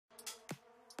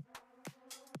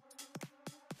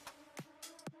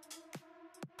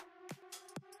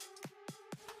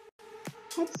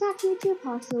HeadStart Future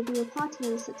Party will be reporting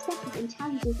on the successes and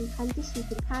challenges in transition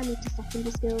from primary to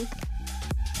secondary school.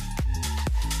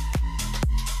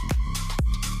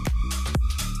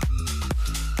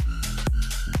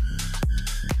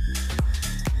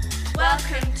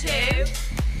 Welcome to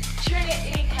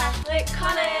Trinity Catholic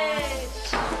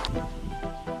College!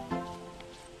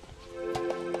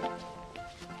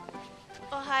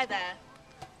 Oh, hi there.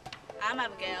 I'm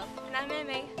Abigail. And I'm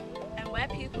Amy. And we're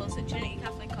pupils at Trinity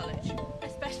Catholic College. A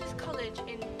specialist college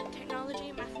in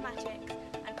technology, mathematics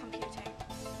and computing.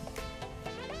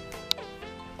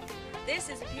 This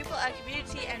is a pupil and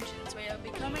community entrance where you'll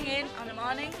be coming in on the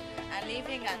morning and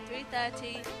leaving at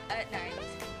 3:30 at night.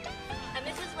 And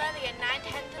this is where the year 9,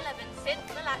 10, 11 sit,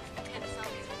 relax and take the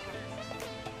selfies with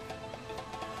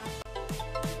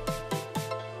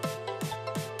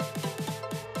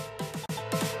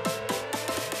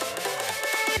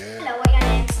Hello, what are your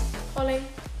names? Ollie.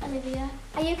 Olivia.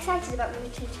 Are you excited about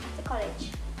moving to Trinity Catholic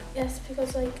College? Yes,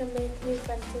 because I can make new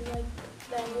friends and like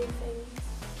learn new things.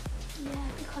 Yeah,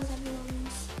 because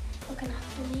everyone's looking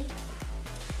after me.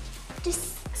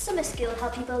 Does summer school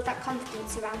help you build that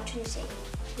confidence around Trinity?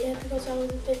 Yeah, because I was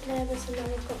a bit nervous and then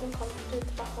I've got my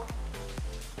confidence back up.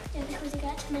 Yeah, because you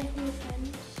get to make new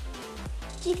friends.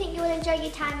 Do you think you will enjoy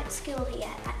your time at school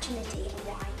here at Trinity and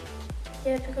why?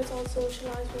 Yeah, because I'll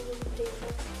socialise with other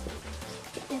people.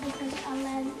 Yeah, because I'll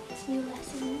learn new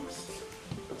lessons.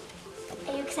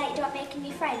 Are you excited about making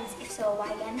new friends? If so,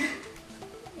 why again?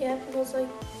 Yeah, because like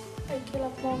you'll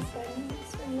have more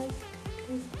friends and like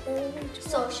can play with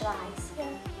each other. Socialise.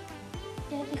 Yeah.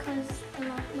 Yeah, because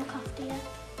they'll look after you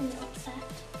when you're upset.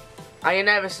 Are you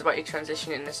nervous about your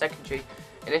transition in the secondary?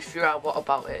 And if you are, what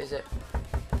about it is it?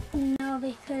 No,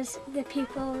 because the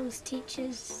pupils,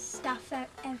 teachers, staff,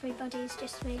 everybody's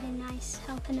just really nice,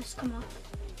 helping us come up.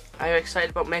 Are you excited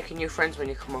about making new friends when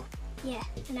you come up? Yeah,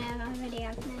 and I already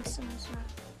have made some as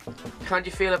well. How do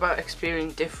you feel about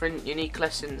experiencing different, unique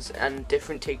lessons and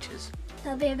different teachers?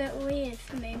 It'll be a bit weird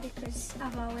for me because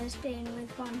I've always been with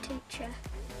one teacher.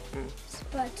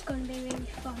 But it's going to be really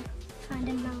fun,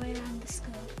 finding my way around the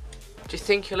school. Do you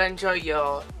think you'll enjoy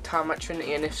your time at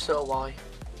Trinity, and if so, why?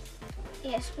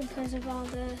 Yes, because of all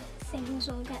the things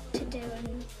we'll get to do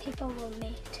and people we'll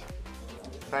meet.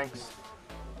 Thanks.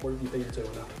 What have you been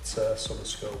doing at summer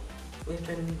school? We've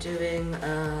been doing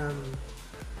a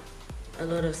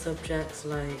lot of subjects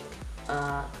like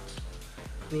art,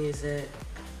 music,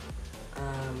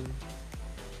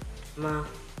 math,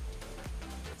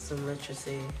 some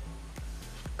literacy,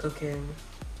 cooking.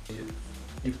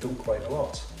 You've done quite a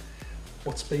lot.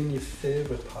 What's been your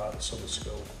favourite part of summer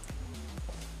school?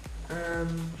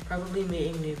 Probably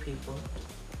meeting new people.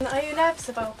 And are you nervous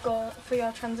about going for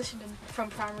your transition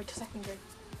from primary to secondary?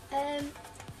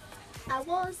 I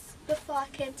was before I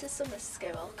came to summer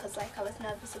school because I was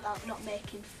nervous about not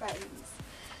making friends.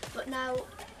 But now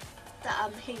that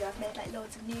I'm here, I've made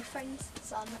loads of new friends,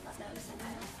 so I'm not that nervous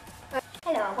anymore.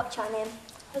 Hello, what's your name?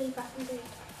 Ollie Brackenbury.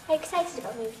 Are you excited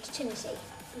about moving to Trinity?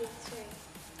 Yes, right.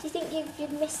 Do you think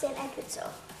you'd miss St Edward's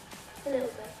though? A little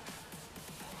bit.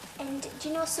 And do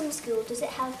you know summer school, does it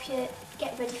help you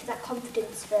get ready for that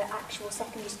confidence for actual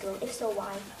secondary school? If so,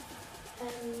 why?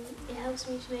 It helps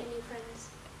me to make new friends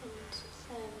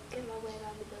and get my way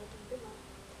around the building a bit more.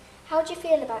 How do you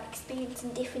feel about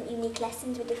experiencing different unique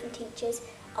lessons with different teachers?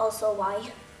 Also,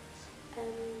 why?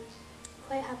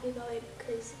 Quite happy about it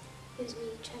because it gives me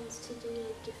a chance to do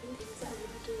different things that I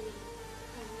wouldn't do.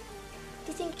 Do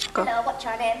you think? Hello, what's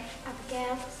your name?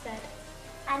 Abigail said.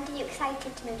 And are you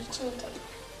excited to move to Trinity?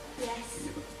 Yes.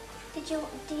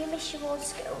 Do you miss your old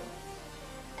school?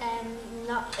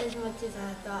 Not as much as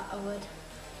I thought I would.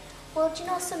 Well, do you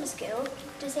know summer school,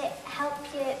 does it help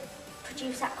you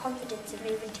produce that confidence of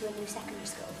moving to a new secondary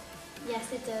school?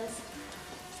 Yes, it does.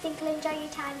 Do you think you'll enjoy your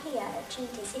time here at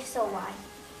Trinity? If so, why?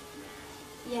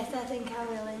 Yes, I think I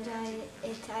will enjoy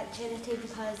it at Trinity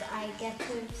because I get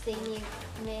to see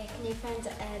make new friends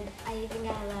and I think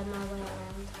I learn my way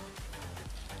around.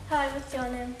 Hi, what's your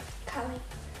name? Callie.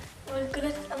 I'm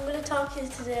gonna talk to you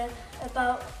today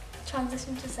about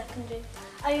transition to secondary.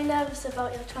 Are you nervous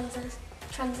about your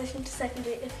transition to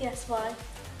secondary? If yes, why?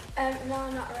 No,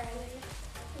 not really.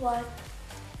 Why?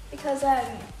 Because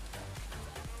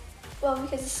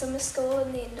because it's summer school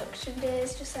and the induction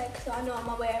days, just so I know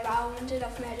my way around and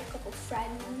I've made a couple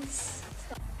friends.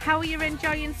 How are you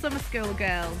enjoying summer school,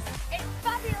 girls? It's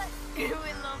fabulous! We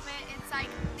love it. It's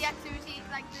the activities,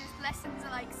 the lessons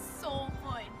are so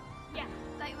fun. Yeah.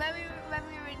 When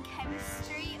we were in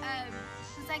chemistry, it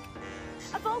was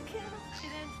a volcano.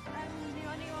 Didn't knew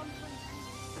anyone from.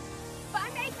 But I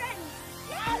made friends!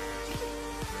 Yes!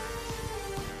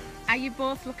 Are you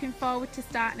both looking forward to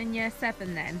starting in year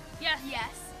 7 then? Yes.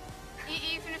 Yes.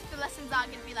 Even if the lessons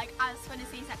aren't going to be like as fun as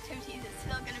these activities, it's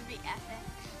still going to be epic.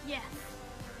 Yes.